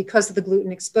damaged because of the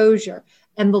gluten exposure.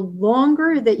 And the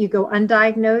longer that you go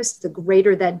undiagnosed, the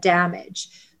greater that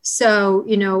damage. So,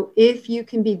 if you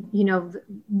can be,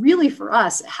 really for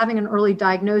us, having an early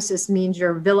diagnosis means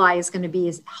your villi is going to be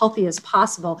as healthy as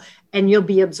possible and you'll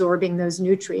be absorbing those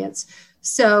nutrients.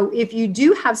 So if you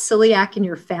do have celiac in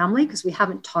your family, because we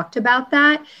haven't talked about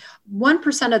that,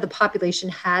 1% of the population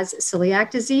has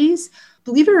celiac disease.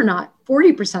 Believe it or not,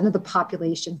 40% of the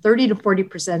population, 30 to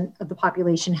 40% of the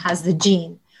population has the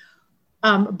gene.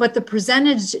 But the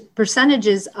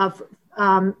percentages of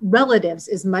relatives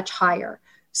is much higher.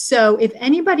 So if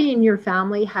anybody in your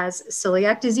family has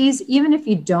celiac disease, even if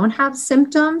you don't have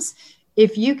symptoms,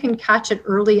 if you can catch it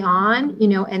early on,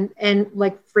 and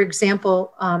like, for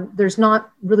example, there's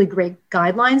not really great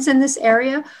guidelines in this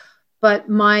area, but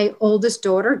my oldest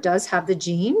daughter does have the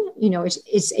gene,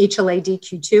 it's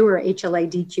HLA-DQ2 or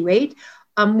HLA-DQ8.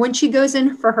 When she goes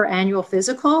in for her annual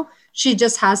physical, she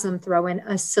just has them throw in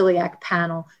a celiac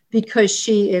panel because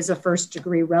she is a first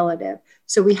degree relative.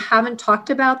 So we haven't talked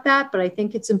about that, but I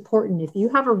think it's important. If you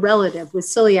have a relative with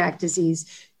celiac disease,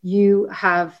 you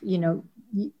have,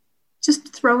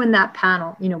 just throw in that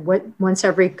panel, once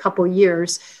every couple of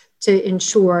years to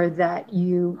ensure that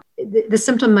the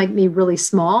symptom might be really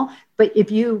small, but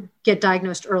if you get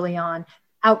diagnosed early on,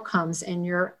 outcomes and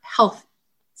your health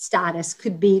status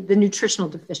could be the nutritional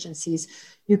deficiencies.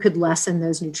 You could lessen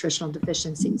those nutritional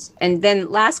deficiencies. And then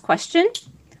last question,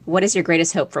 what is your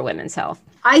greatest hope for women's health?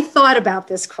 I thought about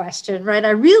this question, right?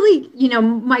 I really,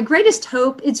 my greatest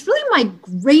hope, it's really my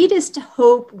greatest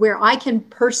hope where I can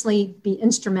personally be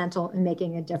instrumental in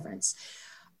making a difference.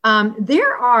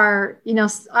 There are,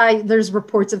 there's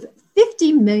reports of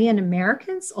 50 million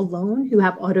Americans alone who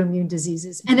have autoimmune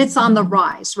diseases, and it's on the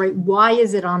rise, right? Why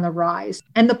is it on the rise?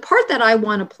 And the part that I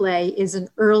want to play is an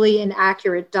early and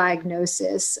accurate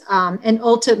diagnosis, and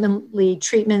ultimately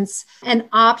treatments and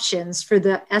options for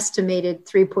the estimated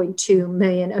 3.2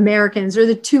 million Americans or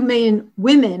the 2 million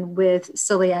women with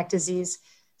celiac disease,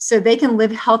 so they can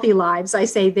live healthy lives. I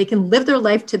say they can live their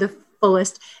life to the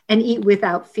fullest and eat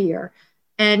without fear.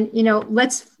 And,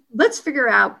 let's figure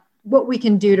out what we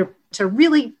can do to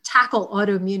really tackle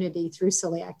autoimmunity through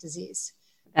celiac disease.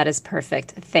 That is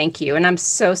perfect. Thank you. And I'm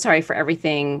so sorry for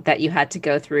everything that you had to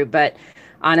go through. But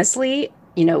honestly,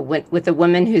 with a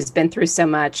woman who's been through so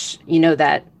much,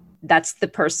 that's the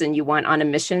person you want on a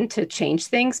mission to change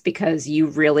things, because you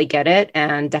really get it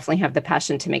and definitely have the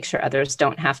passion to make sure others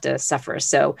don't have to suffer.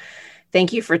 So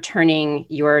thank you for turning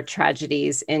your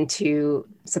tragedies into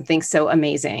something so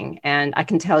amazing. And I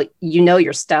can tell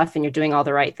your stuff and you're doing all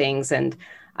the right things. And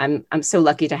I'm so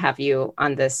lucky to have you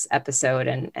on this episode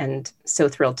and so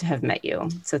thrilled to have met you.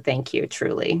 So thank you,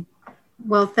 truly.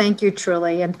 Well, thank you,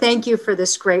 truly. And thank you for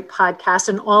this great podcast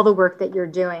and all the work that you're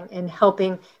doing in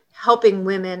helping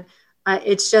women.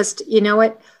 It's just,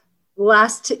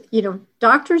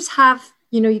 doctors have,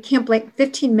 you can't blink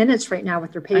 15 minutes right now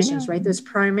with your patients, right? Those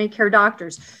primary care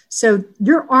doctors. So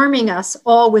you're arming us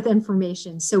all with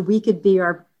information so we could be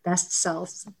our best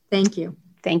selves. Thank you.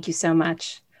 Thank you so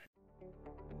much.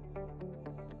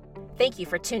 Thank you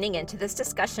for tuning in to this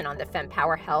discussion on the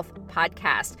FemPower Health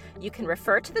podcast. You can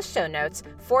refer to the show notes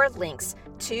for links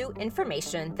to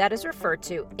information that is referred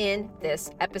to in this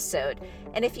episode.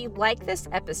 And if you like this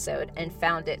episode and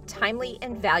found it timely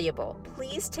and valuable,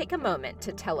 please take a moment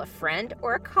to tell a friend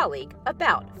or a colleague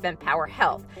about FemPower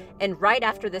Health. And right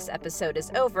after this episode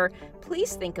is over,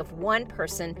 please think of one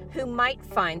person who might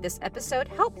find this episode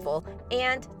helpful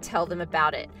and tell them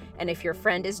about it. And if your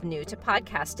friend is new to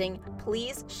podcasting,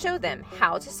 please show them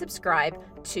how to subscribe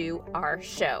to our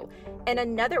show. And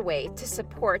another way to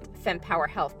support FemPower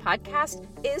Health Podcast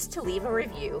is to leave a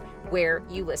review where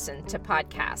you listen to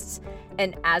podcasts.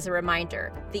 And as a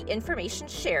reminder, the information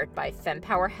shared by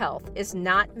FemPower Health is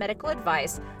not medical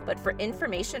advice, but for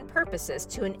information purposes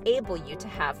to enable you to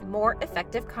have more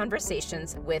effective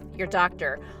conversations with your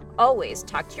doctor. Always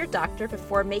talk to your doctor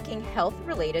before making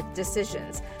health-related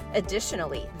decisions.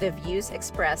 Additionally, the views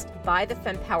expressed by the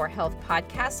FemPower Health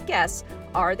Podcast guests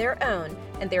are their own,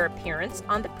 and their appearance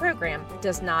on the program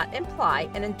does not imply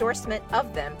an endorsement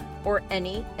of them or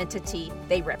any entity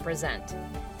they represent.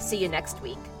 See you next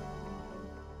week.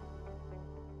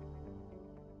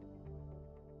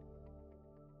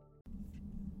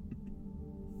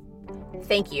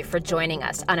 Thank you for joining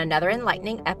us on another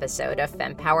enlightening episode of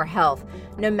FemPower Health.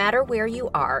 No matter where you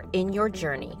are in your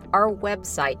journey, our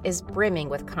website is brimming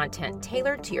with content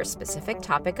tailored to your specific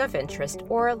topic of interest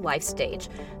or life stage.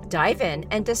 Dive in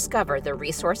and discover the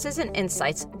resources and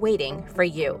insights waiting for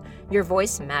you. Your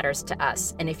voice matters to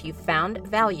us, and if you found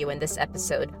value in this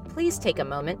episode, please take a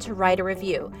moment to write a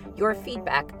review. Your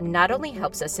feedback not only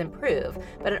helps us improve,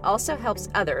 but it also helps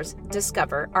others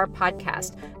discover our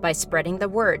podcast. By spreading the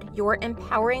word, you're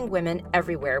empowering women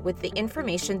everywhere with the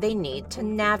information they need to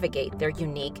navigate their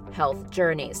unique health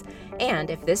journeys. And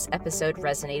if this episode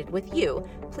resonated with you,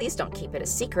 please don't keep it a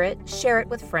secret. Share it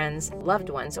with friends, loved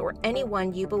ones, or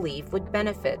anyone you believe would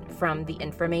benefit from the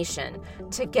information.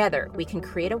 Together, we can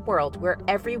create a world where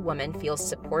every woman feels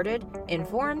supported,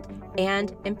 informed,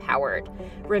 and empowered.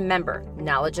 Remember,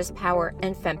 knowledge is power,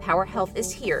 and FemPower Health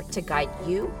is here to guide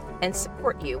you and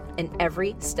support you in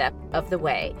every step of the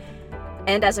way.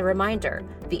 And as a reminder,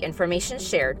 the information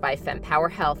shared by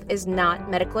FemPower Health is not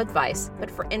medical advice,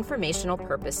 but for informational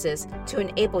purposes to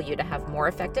enable you to have more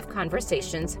effective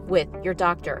conversations with your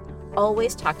doctor.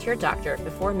 Always talk to your doctor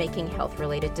before making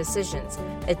health-related decisions.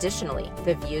 Additionally,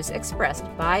 the views expressed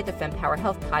by the FemPower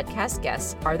Health Podcast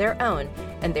guests are their own,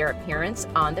 and their appearance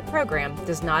on the program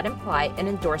does not imply an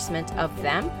endorsement of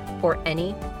them or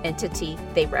any entity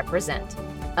they represent.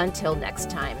 Until next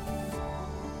time.